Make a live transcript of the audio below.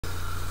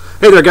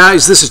Hey there,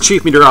 guys. This is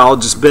Chief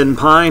Meteorologist Ben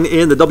Pine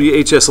in the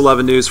WHS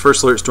 11 News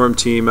First Alert Storm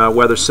Team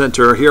Weather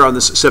Center here on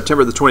this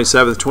September the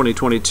 27th,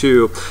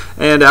 2022.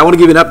 And I want to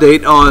give you an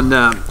update on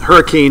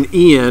Hurricane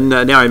Ian,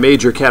 now a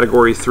major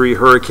Category 3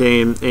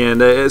 hurricane.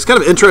 And it's kind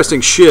of an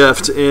interesting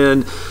shift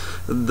in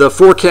the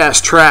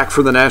forecast track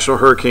for the National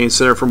Hurricane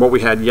Center from what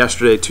we had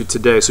yesterday to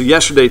today. So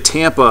yesterday,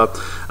 Tampa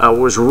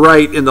was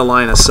right in the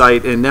line of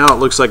sight, and now it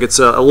looks like it's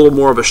a little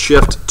more of a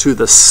shift to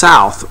the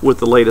south with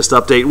the latest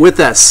update. With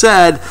that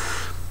said,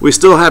 we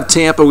still have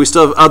Tampa, we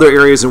still have other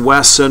areas in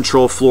west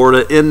central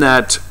Florida in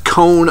that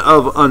cone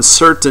of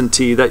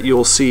uncertainty that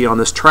you'll see on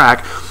this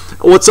track.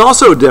 What's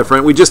also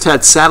different, we just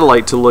had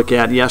satellite to look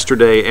at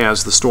yesterday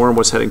as the storm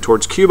was heading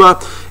towards Cuba.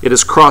 It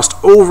has crossed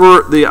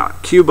over the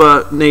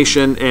Cuba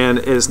nation and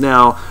is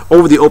now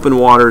over the open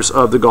waters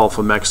of the Gulf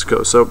of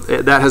Mexico. So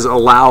that has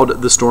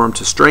allowed the storm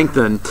to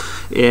strengthen,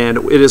 and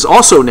it is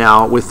also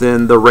now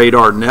within the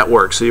radar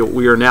network. So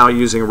we are now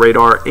using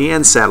radar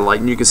and satellite,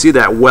 and you can see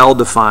that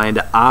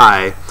well-defined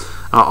eye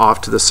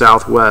off to the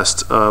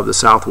southwest of the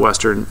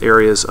southwestern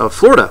areas of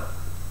Florida.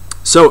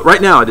 So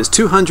right now it is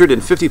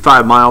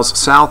 255 miles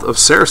south of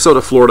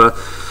Sarasota, Florida,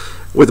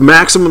 with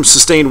maximum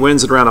sustained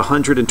winds at around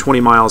 120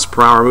 miles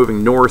per hour,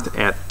 moving north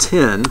at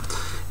 10.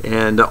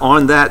 And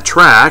on that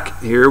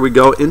track, here we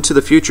go into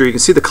the future. You can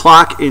see the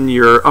clock in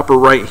your upper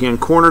right-hand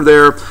corner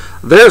there.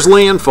 There's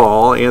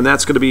landfall, and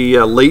that's going to be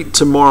late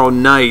tomorrow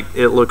night,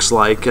 it looks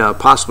like,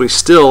 possibly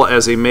still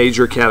as a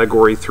major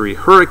Category 3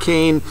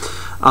 hurricane.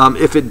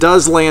 If it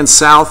does land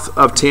south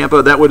of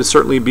Tampa, that would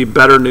certainly be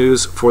better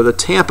news for the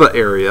Tampa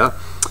area,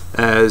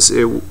 as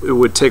it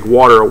would take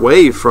water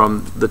away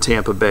from the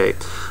Tampa Bay.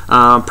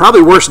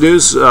 Probably worse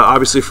news,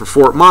 obviously, for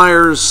Fort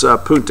Myers,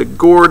 Punta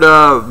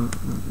Gorda,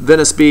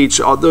 Venice Beach,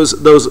 all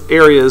those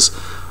areas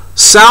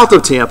south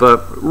of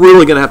Tampa.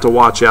 Really going to have to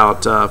watch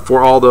out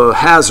for all the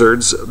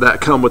hazards that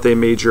come with a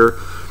major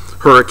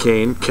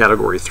hurricane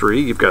Category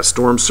 3. You've got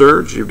storm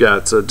surge, you've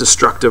got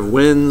destructive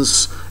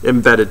winds,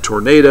 embedded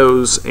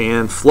tornadoes,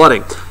 and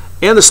flooding.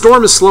 And the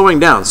storm is slowing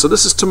down. So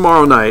this is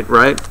tomorrow night,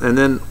 right? And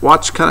then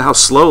watch kind of how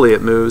slowly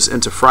it moves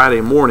into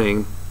Friday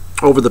morning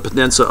over the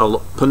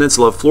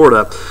peninsula of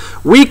Florida,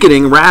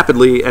 weakening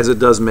rapidly as it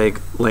does make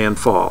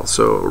landfall.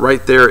 So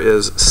right there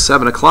is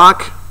 7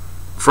 o'clock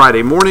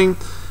Friday morning,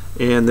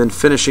 and then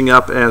finishing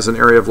up as an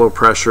area of low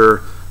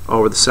pressure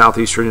over the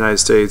southeastern United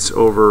States,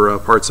 over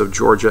parts of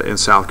Georgia and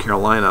South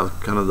Carolina.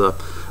 Kind of the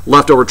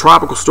leftover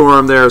tropical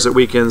storm there as it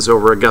weakens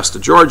over Augusta,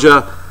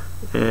 Georgia,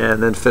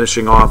 and then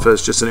finishing off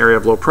as just an area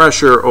of low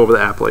pressure over the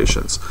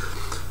Appalachians.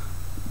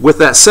 With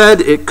that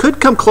said, it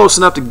could come close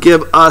enough to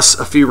give us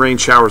a few rain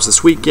showers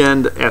this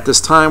weekend. At this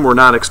time, we're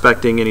not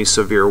expecting any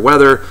severe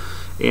weather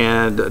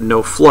and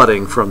no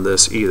flooding from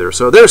this either.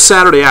 So there's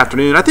Saturday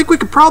afternoon. I think we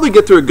could probably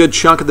get through a good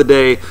chunk of the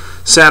day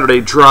Saturday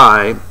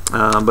dry,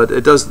 but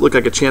it does look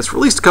like a chance for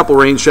at least a couple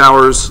rain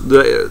showers.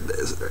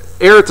 The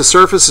air at the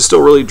surface is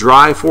still really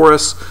dry for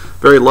us,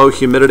 very low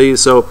humidity,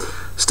 so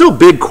still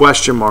big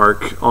question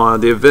mark on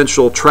the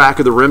eventual track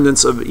of the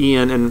remnants of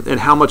Ian and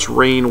how much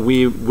rain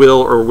we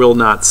will or will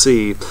not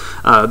see.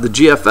 The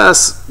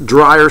GFS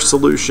drier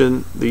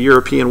solution, the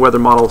European weather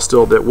model, is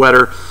still a bit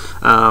wetter.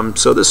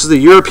 So this is the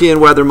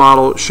European weather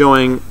model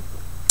showing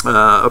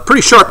a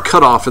pretty sharp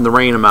cutoff in the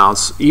rain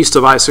amounts. East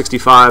of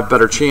I-65,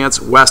 better chance.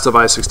 West of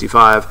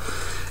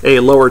I-65, a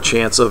lower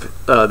chance of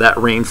that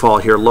rainfall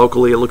here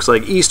locally. It looks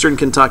like eastern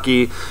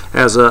Kentucky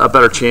has a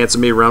better chance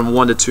of maybe around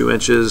 1 to 2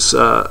 inches.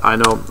 I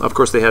know, of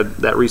course, they had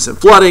that recent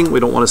flooding. We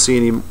don't want to see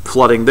any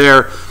flooding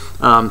there.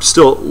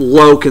 Still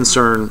low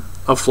concern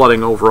of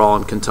flooding overall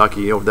in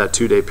Kentucky over that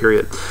 2-day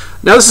period.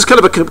 Now this is kind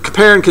of a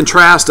compare and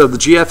contrast of the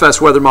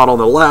GFS weather model on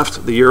the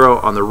left, the Euro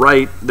on the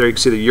right. There you can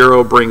see the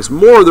Euro brings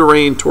more of the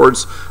rain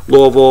towards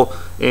Louisville,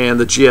 and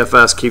the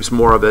GFS keeps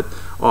more of it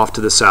off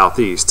to the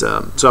southeast.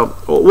 So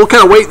we'll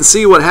kind of wait and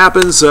see what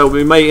happens.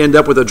 We may end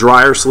up with a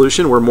drier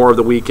solution where more of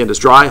the weekend is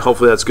dry.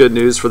 Hopefully that's good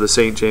news for the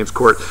St. James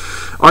Court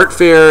Art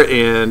Fair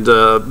and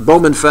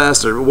Bowman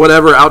Fest or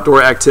whatever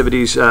outdoor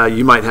activities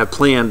you might have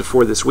planned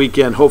for this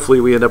weekend.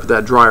 Hopefully we end up with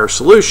that drier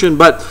solution,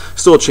 but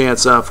still a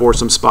chance for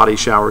some spotty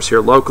showers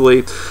here locally.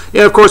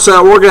 And of course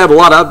we're going to have a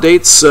lot of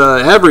updates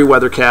every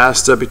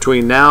weathercast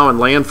between now and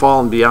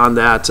landfall and beyond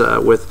that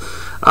with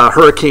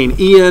Hurricane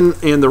Ian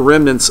and the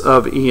remnants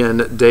of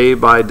Ian day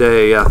by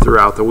day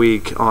throughout the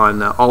week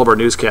on all of our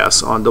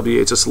newscasts on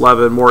WHS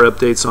 11. More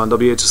updates on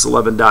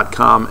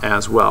WHS11.com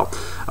as well.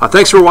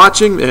 Thanks for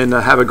watching, and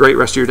have a great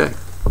rest of your day.